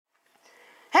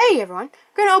Hey everyone,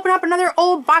 I'm going to open up another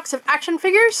old box of action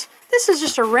figures. This is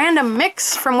just a random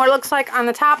mix from what it looks like on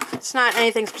the top. It's not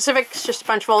anything specific, it's just a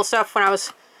bunch of old stuff when I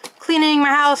was cleaning my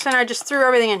house and I just threw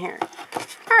everything in here.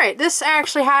 Alright, this I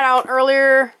actually had out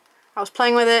earlier. I was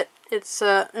playing with it. It's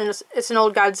an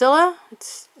old Godzilla.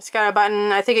 It's got a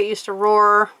button. I think it used to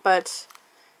roar, but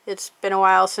it's been a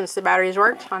while since the batteries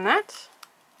worked on that.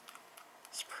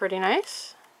 It's pretty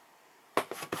nice.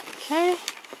 Okay.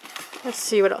 Let's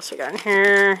see what else we got in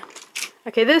here.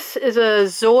 Okay, this is a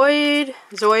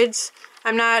Zoids.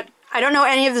 I don't know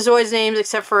any of the Zoids names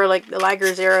except for like the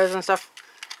Liger Zeros and stuff.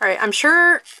 Alright, I'm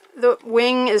sure the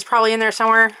wing is probably in there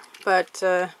somewhere, but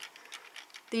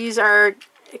these are,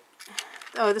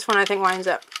 oh, this one I think winds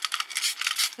up.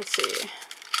 Let's see.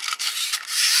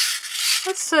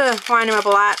 Let's wind him up a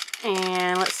lot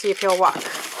and let's see if he'll walk.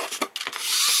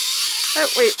 Oh,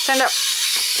 wait, stand up.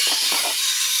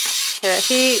 Yeah,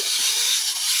 he's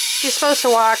supposed to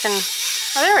walk and,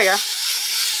 oh, there we go.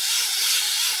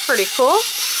 Pretty cool.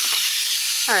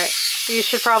 Alright, you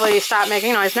should probably stop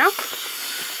making noise now.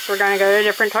 So we're gonna go to a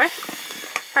different toy.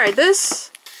 Alright,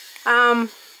 this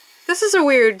is a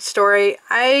weird story.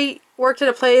 I worked at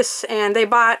a place and they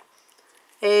bought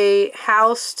a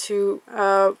house to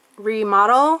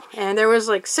remodel, and there was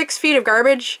like 6 feet of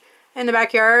garbage in the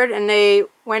backyard, and they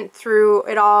went through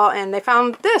it all and they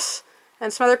found this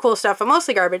and some other cool stuff, but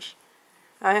mostly garbage.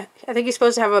 I think he's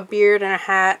supposed to have a beard and a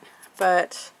hat,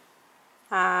 but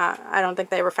I don't think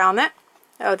they ever found that.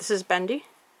 Oh, this is Bendy.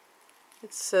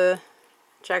 It's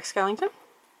Jack Skellington.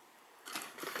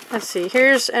 Let's see,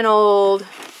 here's an old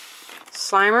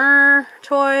Slimer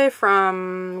toy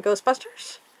from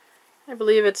Ghostbusters. I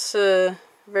believe it's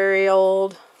very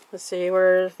old. Let's see,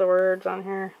 where's the words on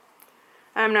here?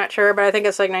 I'm not sure, but I think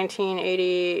it's like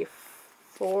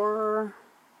 1984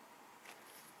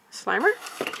 Slimer.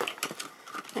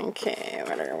 Okay,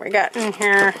 what do we got in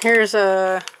here? Here's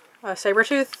a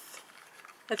Sabretooth.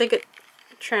 I think it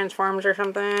transforms or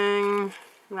something. I'm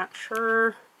not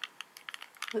sure.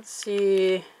 Let's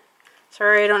see.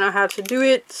 Sorry, I don't know how to do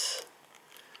it.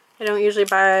 I don't usually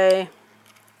buy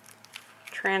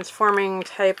transforming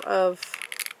type of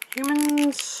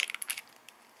humans,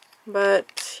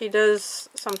 but he does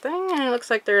something, and it looks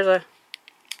like there's a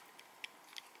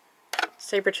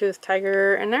Sabretooth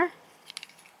tiger in there.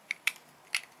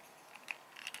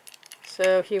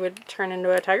 So he would turn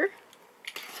into a tiger.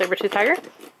 Sabretooth tiger.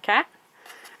 Cat.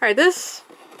 Alright, this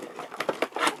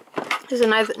is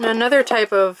another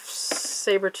type of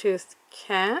Sabretooth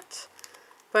cat,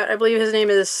 but I believe his name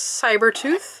is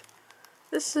Cybertooth.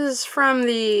 This is from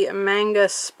the Manga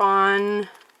Spawn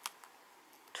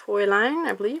toy line,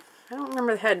 I believe. I don't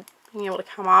remember the head being able to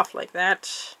come off like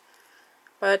that.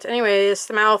 But anyways,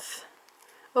 the mouth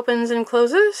opens and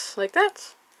closes like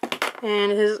that.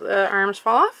 And his arms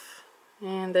fall off.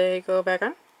 And they go back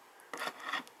on.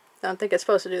 Don't think it's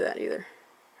supposed to do that either.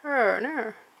 Oh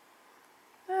no.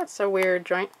 That's a weird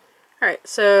joint. Alright,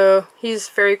 so he's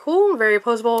very cool, very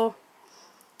poseable.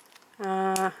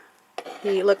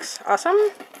 He looks awesome.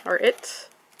 Or it.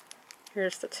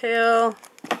 Here's the tail.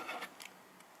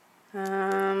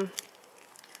 I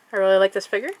really like this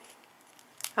figure.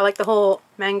 I like the whole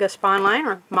Manga Spawn line,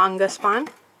 or Manga Spawn.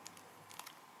 I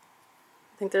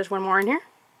think there's one more in here.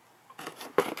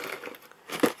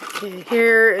 Okay,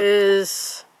 here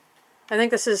is, I think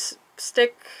this is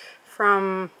Stick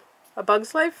from A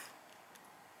Bug's Life.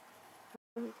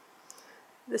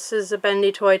 This is a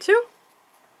Bendy toy too.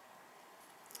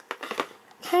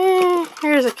 Okay,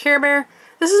 here's a Care Bear.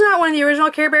 This is not one of the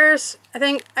original Care Bears. I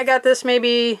think I got this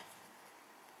maybe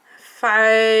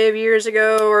 5 years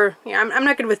ago, or yeah, I'm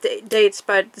not good with dates,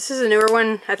 but this is a newer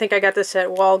one. I think I got this at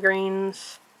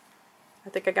Walgreens. I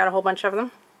think I got a whole bunch of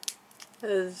them.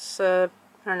 Is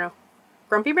I don't know,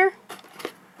 Grumpy Bear?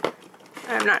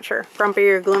 I'm not sure. Grumpy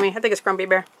or Gloomy. I think it's Grumpy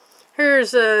Bear.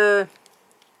 Here's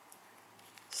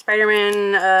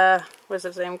Spider-Man, what's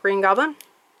his name? Green Goblin.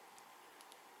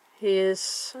 He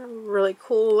is really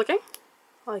cool looking.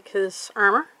 I like his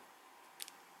armor.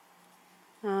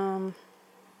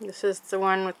 This is the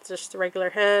one with just the regular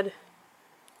head. I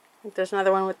think there's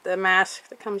another one with the mask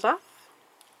that comes off.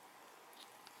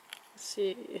 Let's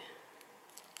see.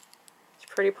 It's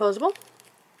pretty poseable.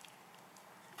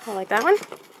 I like that one.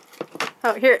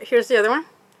 Oh, here's the other one.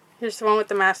 Here's the one with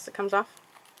the mask that comes off.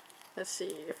 Let's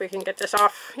see if we can get this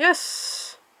off.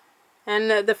 Yes!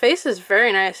 And the face is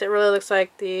very nice. It really looks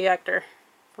like the actor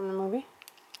from the movie.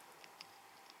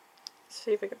 Let's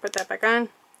see if we can put that back on.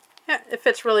 Yeah, it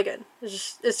fits really good.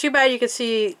 It's too bad you could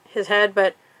see his head,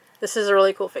 but this is a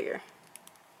really cool figure.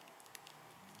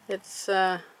 It's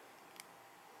got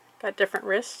different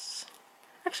wrists.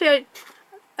 Actually,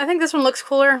 I think this one looks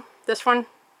cooler, this one,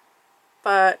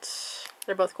 but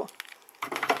they're both cool.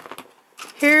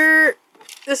 Here,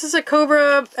 this is a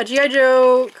Cobra, a G.I.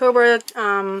 Joe Cobra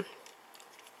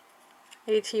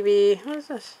ATV. What is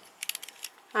this?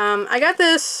 I got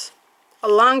this a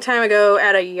long time ago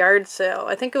at a yard sale.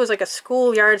 I think it was like a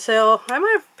school yard sale. I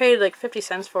might have paid like 50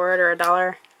 cents for it, or $1,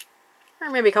 or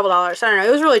maybe a couple dollars. I don't know.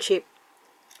 It was really cheap.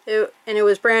 And it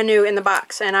was brand new in the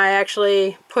box, and I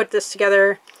actually put this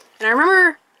together. And I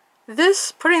remember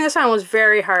putting this on was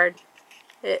very hard.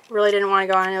 It really didn't want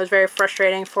to go on. It was very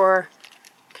frustrating for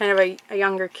kind of a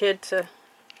younger kid to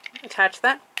attach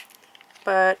that.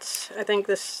 But I think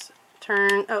this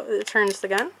it turns the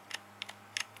gun.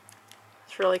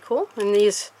 It's really cool. And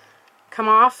these come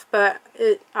off, but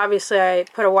obviously I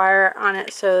put a wire on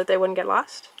it so that they wouldn't get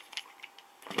lost.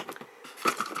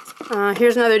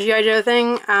 Here's another G.I. Joe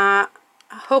thing.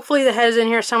 Hopefully the head's in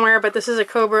here somewhere, but this is a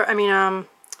Cobra,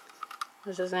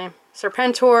 what's his name?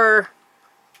 Serpentor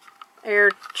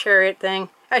air chariot thing.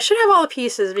 I should have all the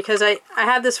pieces because I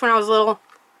had this when I was little.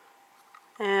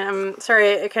 And I'm sorry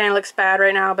it kind of looks bad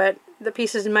right now, but the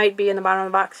pieces might be in the bottom of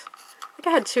the box. I think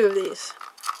I had 2 of these.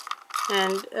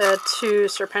 And 2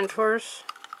 Serpentors.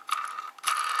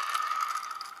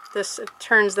 This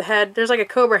turns the head. There's like a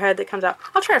Cobra head that comes out.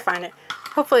 I'll try to find it.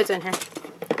 Hopefully it's in here.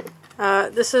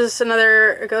 This is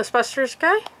another Ghostbusters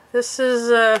guy. This is,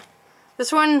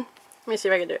 this one, let me see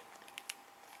if I can do it.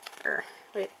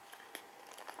 Wait.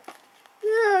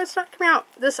 No, it's not coming out.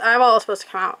 This eyeball is supposed to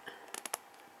come out.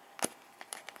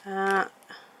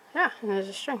 Yeah, and there's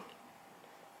a string.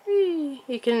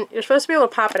 You're supposed to be able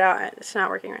to pop it out. It's not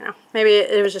working right now. Maybe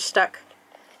it was just stuck.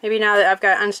 Maybe now that I've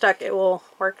got unstuck, it will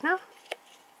work now.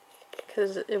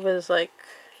 Because it was like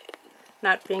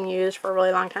not being used for a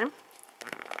really long time.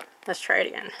 Let's try it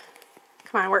again.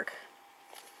 Come on, work.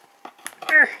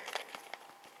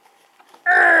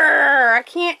 I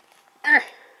can't.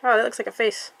 Oh, that looks like a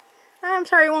face. I'm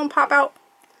sorry, it won't pop out.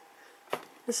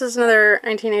 This is another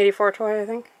 1984 toy, I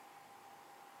think.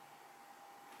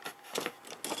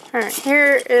 Alright,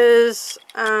 here is,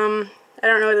 I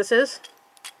don't know what this is.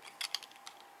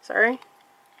 Sorry.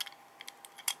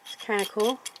 It's kind of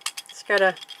cool. It's got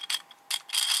a,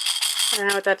 I don't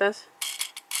know what that does.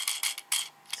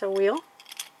 It's a wheel.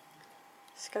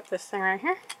 It's got this thing right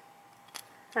here.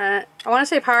 I want to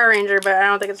say Power Ranger, but I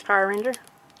don't think it's Power Ranger.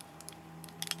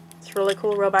 It's a really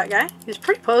cool robot guy. He's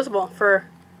pretty posable for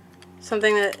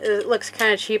something that looks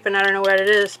kind of cheap, and I don't know what it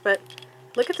is, but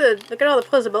look at all the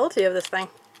posability of this thing.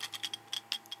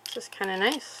 It's just kind of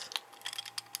nice.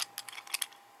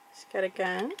 He's got a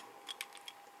gun.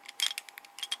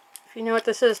 If you know what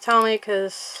this is, tell me,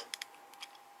 because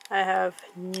I have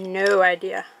no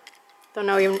idea. I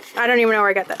don't even know where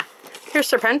I got that. Here's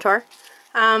Serpentor.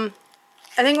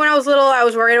 I think when I was little, I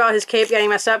was worried about his cape getting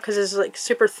messed up because it's like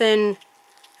super thin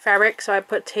fabric, so I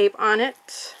put tape on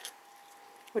it,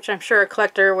 which I'm sure a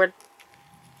collector would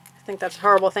think that's a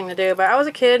horrible thing to do, but I was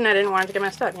a kid and I didn't want it to get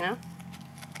messed up, you know?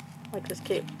 Like this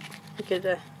cape. You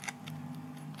could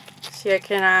see I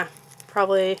can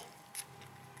probably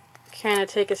kind of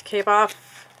take his cape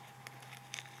off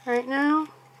right now.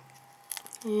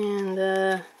 And,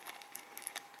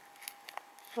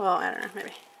 well, I don't know,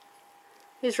 maybe.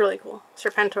 He's really cool.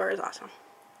 Serpentor is awesome.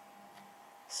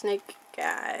 Snake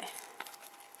guy.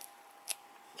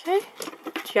 Okay.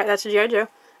 Yeah, that's a G.I. Joe.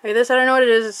 Okay, this, I don't know what it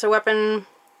is. It's a weapon.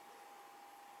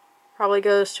 Probably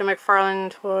goes to a McFarlane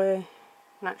toy. I'm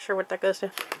not sure what that goes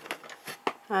to.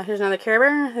 Here's another Care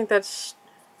Bear. I think that's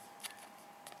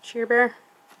Cheer Bear.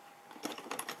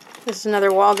 This is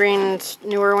another Walgreens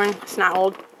newer one. It's not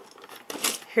old.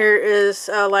 Here is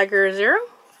Liger Zero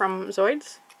from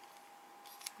Zoids.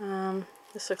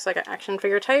 This looks like an action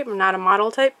figure type, not a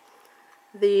model type.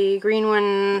 The green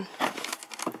one,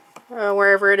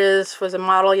 wherever it is, was a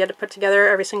model you had to put together,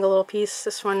 every single little piece.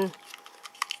 This one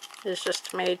is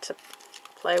just made to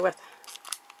play with.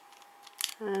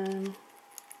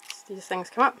 These things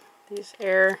come up. These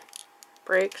air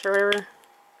brakes or whatever.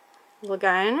 Little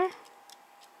guy in there.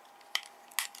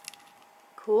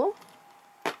 Cool.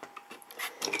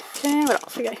 Okay, what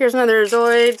else we got? Here's another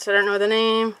Zoids. I don't know the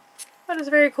name, but it's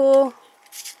very cool.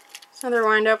 It's another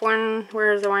wind up one.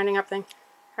 Where's the winding up thing?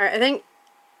 Alright, I think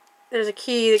there's a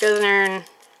key that goes in there, and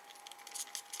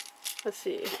let's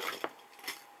see.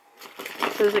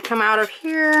 So does it come out of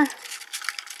here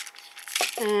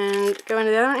and go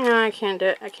into the other one? No, I can't do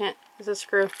it. I can't. It's a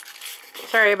screw.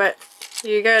 Sorry, but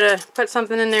you gotta put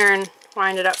something in there and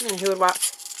wind it up, and who would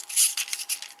watch?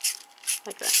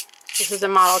 Like that. This is a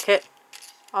model kit.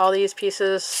 All these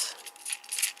pieces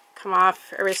come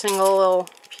off. Every single little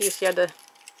piece you had to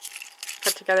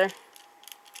put together.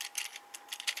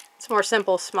 It's a more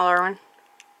simple, smaller one.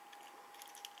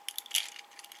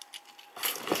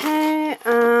 Okay,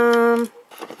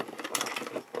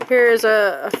 here's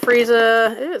a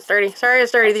Frieza. Ew, it's dirty. Sorry,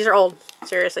 it's dirty. These are old.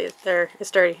 Seriously, it's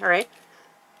dirty. All right.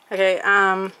 Okay,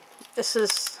 this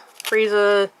is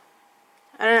Frieza.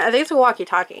 I think it's a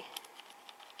walkie-talkie.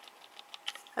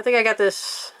 I think I got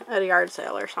this at a yard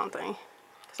sale or something.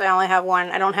 Because I only have one.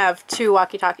 I don't have 2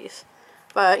 walkie-talkies.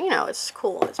 But, you know, it's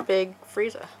cool. It's big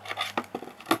Frieza.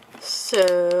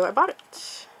 So, I bought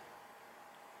it.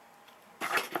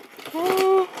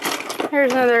 Okay.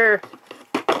 Here's another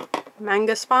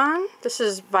manga spawn. This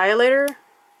is Violator.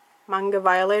 Manga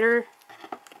Violator.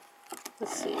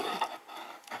 Let's see.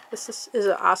 This is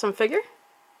an awesome figure.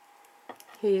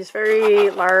 He's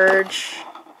very large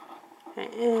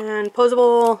and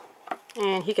posable,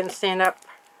 and he can stand up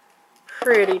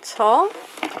pretty tall.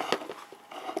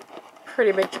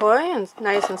 Pretty big toy, and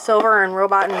nice and silver and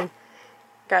robot, and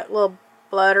got a little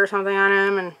blood or something on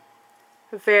him, and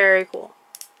very cool.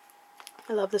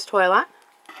 I love this toy a lot.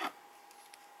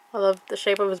 I love the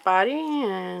shape of his body,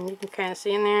 and you can kind of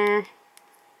see in there.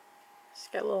 It's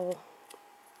got a little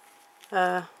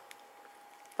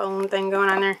bone thing going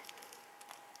on there.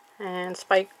 And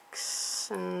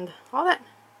spikes and all that.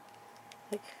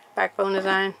 Like backbone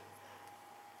design.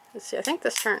 Let's see, I think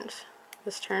this turns.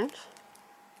 This turns.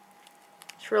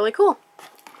 It's really cool.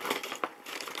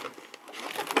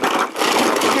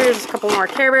 Here's a couple more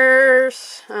Care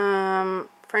Bears.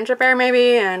 Friendship Bear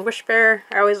maybe, and Wish Bear.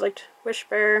 I always liked Wish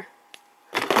Bear.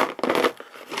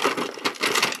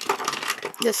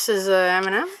 This is a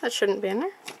M&M. That shouldn't be in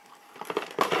there.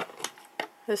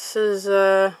 This is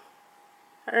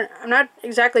I'm not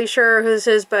exactly sure who this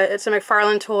is, but it's a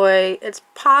McFarlane toy. It's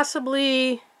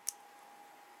possibly,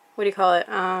 what do you call it?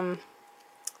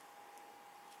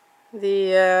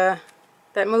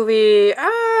 That movie.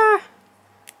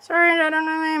 Sorry, I don't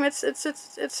know the name. It's.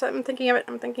 I'm thinking of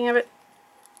it.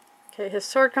 Okay, his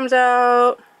sword comes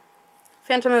out.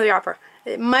 Phantom of the Opera.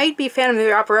 It might be Phantom of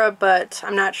the Opera, but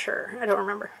I'm not sure. I don't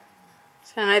remember.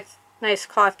 It's got a nice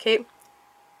cloth cape,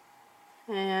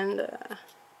 and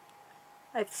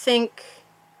I think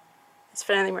it's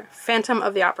Phantom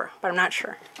of the Opera, but I'm not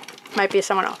sure. Might be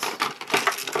someone else.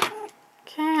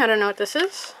 Okay, I don't know what this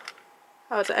is.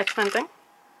 Oh, it's an X-Men thing.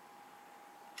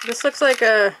 This looks like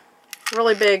a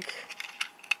really big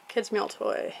kids meal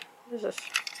toy. What is this?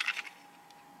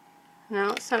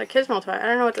 No, it's not a kids meal toy. I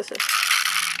don't know what this is.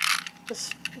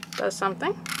 This does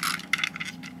something.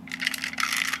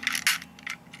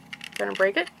 Gonna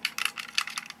break it.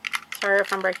 Sorry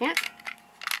if I'm breaking it.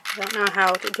 I don't know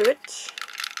how to do it.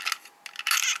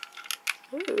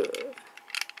 Ooh.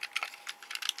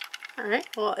 Alright,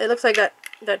 well it looks like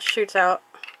that shoots out.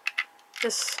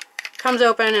 This comes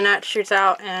open and that shoots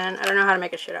out, and I don't know how to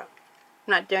make it shoot out.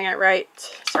 I'm not doing it right.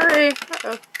 Sorry.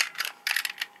 Uh-oh.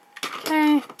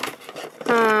 Okay.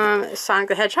 Sonic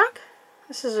the Hedgehog.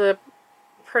 This is a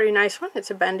pretty nice one.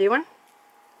 It's a bendy one.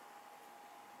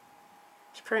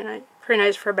 It's pretty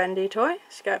nice for a bendy toy.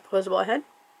 It's got a posable head.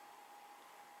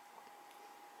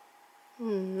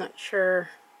 Not sure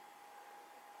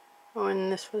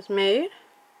when this was made.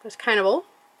 It was kind of old.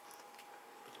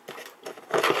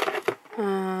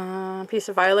 Piece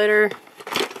of Violator.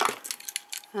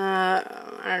 I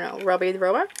don't know, Robbie the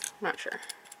Robot? I'm not sure.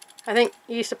 I think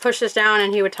you used to push this down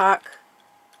and he would talk.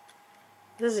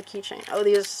 This is a keychain. Oh,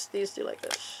 these do like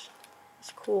this.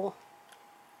 It's cool.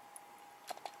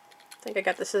 I think I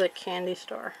got this at a candy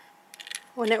store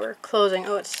when it were closing.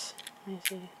 Oh, it's, let me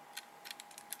see.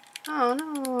 Oh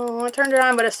no, I turned it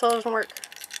on, but it still doesn't work.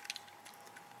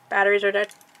 Batteries are dead.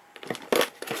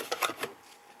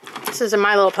 This is a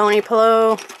My Little Pony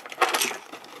pillow.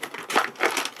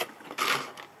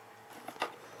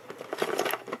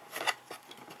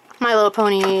 My Little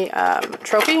Pony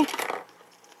trophy.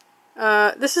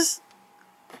 This is,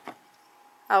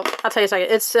 I'll tell you a second.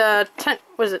 It's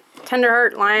was it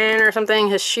Tenderheart Lion or something?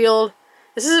 His shield.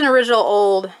 This is an original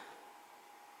old. I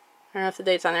don't know if the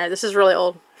date's on there. This is really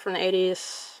old, from the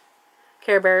 80s.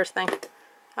 Care Bears thing.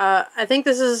 I think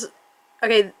this is,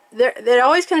 okay, it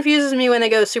always confuses me when they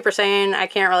go Super Saiyan. I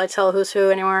can't really tell who's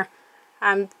who anymore.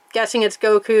 I'm guessing it's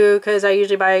Goku, because I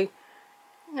usually buy,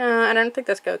 no, I don't think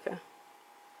that's Goku.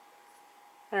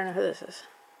 I don't know who this is.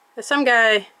 It's some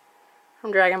guy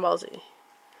from Dragon Ball Z.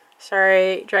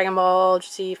 Sorry, Dragon Ball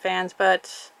Z fans,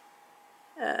 but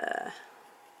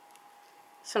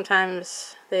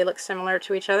sometimes they look similar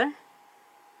to each other.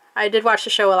 I did watch the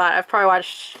show a lot. I've probably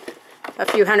watched a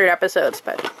few hundred episodes,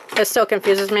 but it still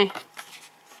confuses me.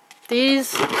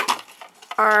 These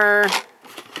are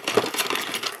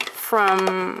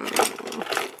from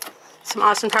some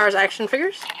Austin Powers action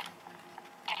figures.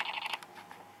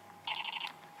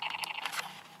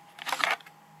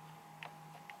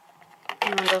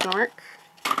 doesn't work.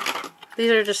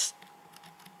 These are just...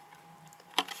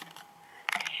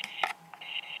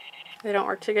 they don't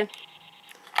work too good.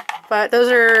 But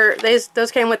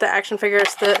those came with the action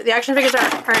figures. The action figures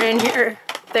aren't in here.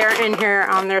 They are in here.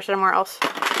 They're somewhere else.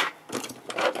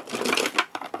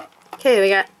 Okay, we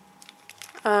got...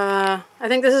 I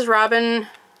think this is Robin.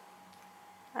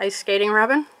 Ice skating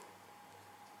Robin.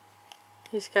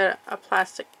 He's got a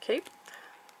plastic cape.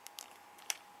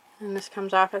 And this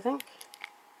comes off, I think.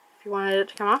 If you wanted it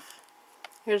to come off.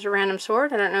 Here's a random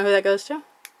sword. I don't know who that goes to.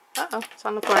 Uh-oh, it's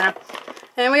on the floor now.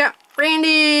 And we got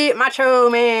Randy Macho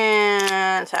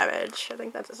Man Savage. I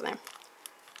think that's his name.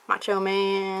 Macho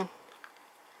Man.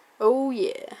 Oh,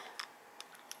 yeah.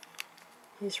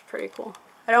 He's pretty cool.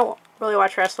 I don't really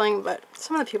watch wrestling, but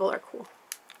some of the people are cool.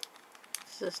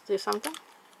 Let's just do something.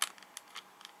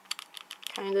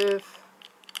 Kind of.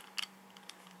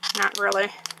 Not really.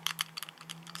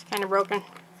 It's kind of broken,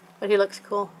 but he looks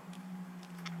cool.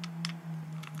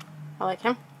 I like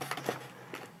him.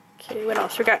 Okay, what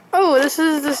else we got? Oh, this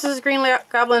is Green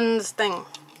Goblin's thing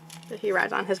that he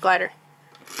rides on, his glider.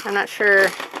 I'm not sure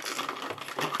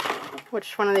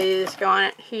which one of these go on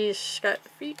it. He's got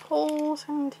feet holes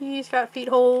and he's got feet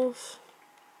holes.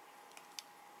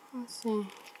 Let's see.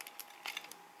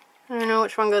 I don't know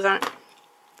which one goes on it,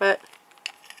 but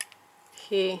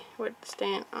he would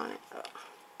stand on it. Oh.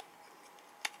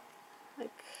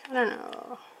 Like, I don't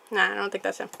know. Nah, I don't think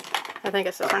that's him. I think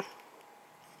it's this one.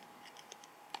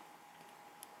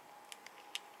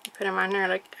 Put him on there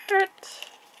like that.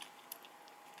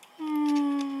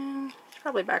 And it's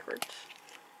probably backwards.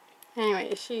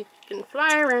 Anyways, he can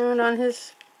fly around on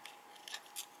his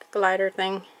glider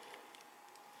thing.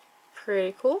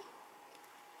 Pretty cool.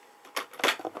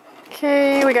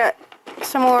 Okay, we got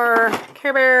some more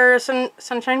Care Bear,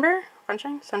 Sunshine Bear?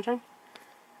 Sunshine?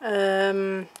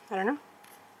 I don't know.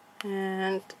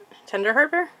 And Tenderheart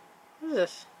Bear? What is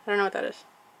this? I don't know what that is.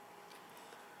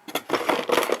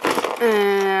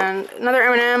 And another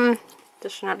M&M.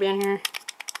 This should not be in here.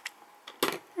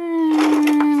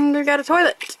 And we got a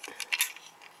toilet.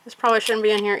 This probably shouldn't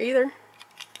be in here either.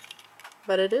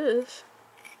 But it is.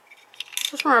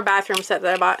 This was from a bathroom set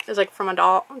that I bought. It's like from a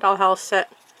dollhouse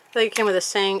set. I think it came with a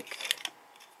sink.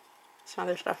 Some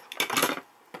other stuff.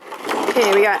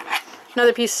 Okay, we got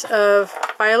another piece of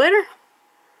Violator.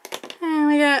 And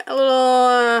we got a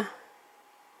little,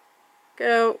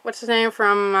 what's his name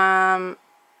from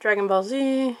Dragon Ball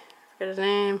Z? I forget his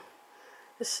name.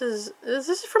 This is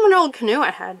from an old canoe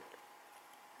I had.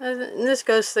 And this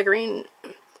goes to the green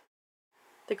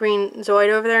Zoid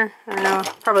over there. I don't know,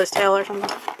 probably his tail or something.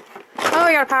 Oh,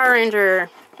 we got a Power Ranger.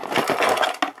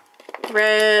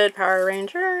 Red Power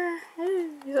Ranger. Hey,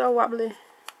 he's all wobbly.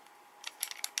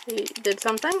 He did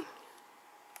something.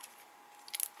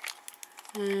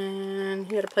 And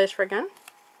he had a place for a gun.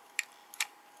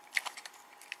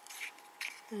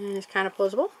 And he's kind of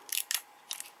posable.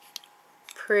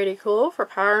 Pretty cool for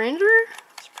Power Ranger.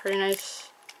 It's a pretty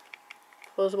nice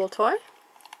posable toy.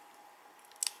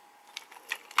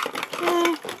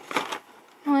 Okay.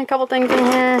 Only a couple things in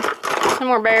here. Some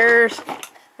more bears.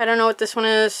 I don't know what this one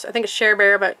is. I think it's Share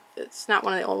Bear, but it's not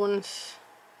one of the old ones.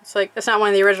 It's like, it's not one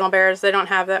of the original bears. They don't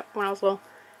have that when I was little.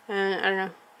 And I don't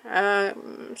know.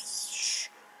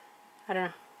 I don't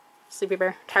know. Sleepy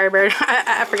Bear. Tired Bear.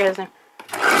 I forget his name.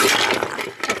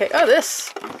 Okay, oh,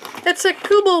 this. It's a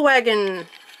Kubel wagon.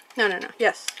 No.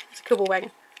 Yes, it's a Kubel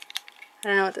wagon. I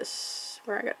don't know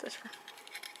where I got this from.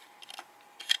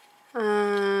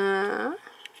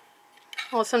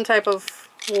 Well, some type of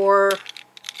war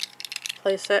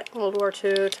playset, World War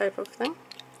II type of thing.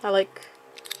 I like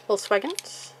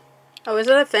Volkswagens. Oh, is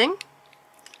it a thing?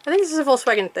 I think this is a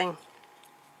Volkswagen thing.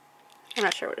 I'm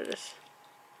not sure what it is.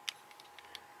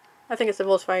 I think it's a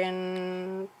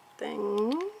Volkswagen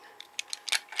thing.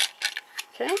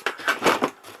 Okay.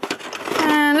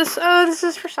 And this, oh, this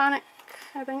is for Sonic,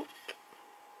 I think.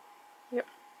 Yep,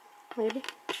 maybe.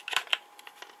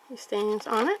 He stands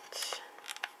on it.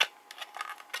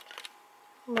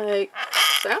 Like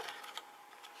so.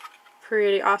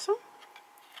 Pretty awesome.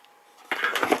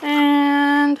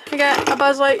 And we got a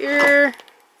Buzz Lightyear.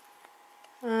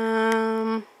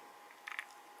 And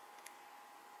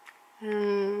I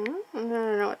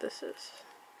don't know what this is.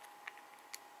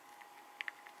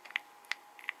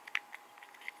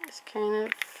 It's kind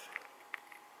of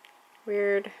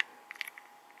weird.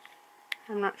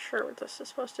 I'm not sure what this is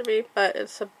supposed to be, but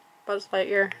it's a Buzz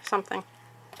Lightyear something.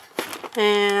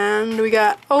 And we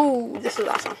got, oh, this is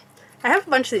awesome. I have a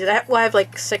bunch of these. I have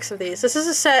like 6 of these. This is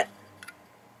a set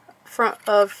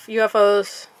of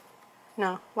UFOs.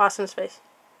 No, Lost in Space.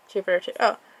 Jupiter 2.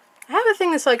 Oh, I have a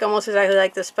thing that's like almost exactly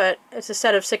like this, but it's a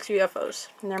set of 6 UFOs.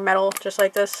 And they're metal, just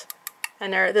like this.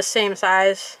 And they're the same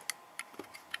size.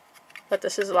 But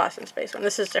this is a Lost in Space one.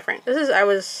 This is different. This is, I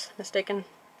was mistaken.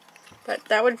 But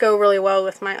that would go really well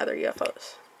with my other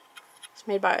UFOs. It's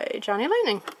made by Johnny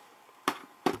Lightning.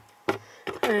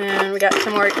 And we got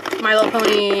some more My Little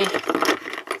Pony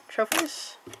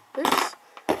trophies. Oops.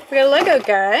 We got a Lego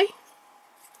guy.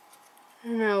 I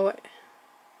don't know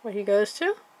what he goes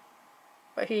to,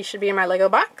 but he should be in my Lego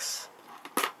box.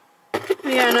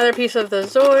 We got another piece of the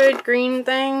Zoid green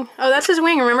thing. Oh, that's his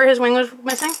wing. Remember his wing was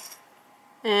missing?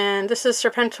 And this is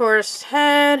Serpentor's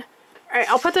head. Alright,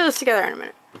 I'll put those together in a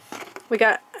minute. We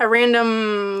got a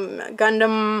random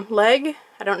Gundam leg.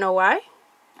 I don't know why.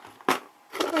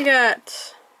 We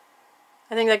got,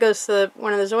 I think that goes to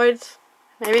one of the Zoids,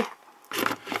 maybe.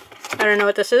 I don't know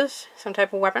what this is. Some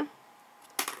type of weapon.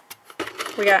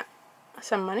 We got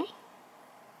some money.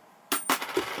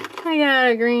 We got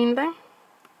a green thing.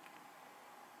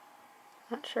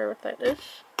 Not sure what that is.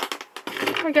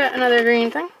 We got another green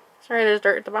thing. Sorry, there's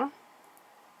dirt at the bottom.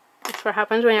 That's what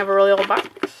happens when you have a really old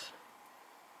box.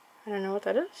 I don't know what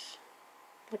that is.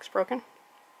 Looks broken.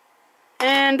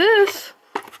 And this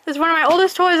is one of my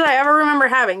oldest toys that I ever remember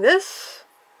having. This,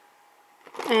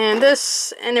 and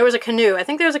there was a canoe. I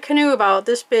think there was a canoe about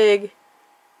this big,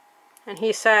 and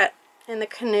he sat in the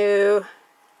canoe,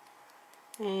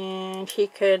 and he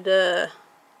could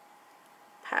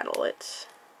paddle it.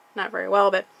 Not very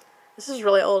well, but this is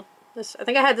really old. I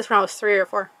think I had this when I was 3 or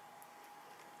 4.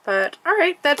 But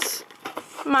alright, that's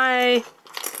my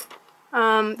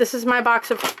this is my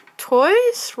box of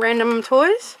toys, random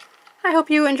toys. I hope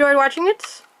you enjoyed watching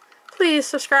it. Please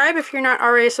subscribe if you're not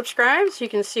already subscribed so you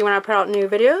can see when I put out new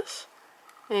videos.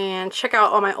 And check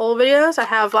out all my old videos. I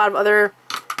have a lot of other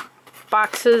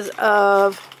boxes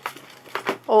of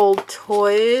old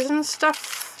toys and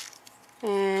stuff.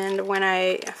 And when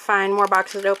I find more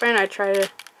boxes to open, I try to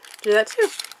do that too.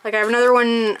 Like I have another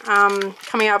one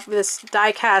coming up, this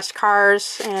die-cast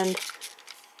cars and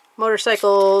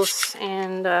motorcycles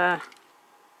and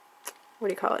what do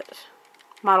you call it?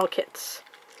 Model kits.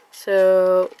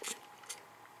 So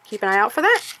keep an eye out for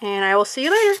that, and I will see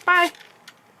you later. Bye!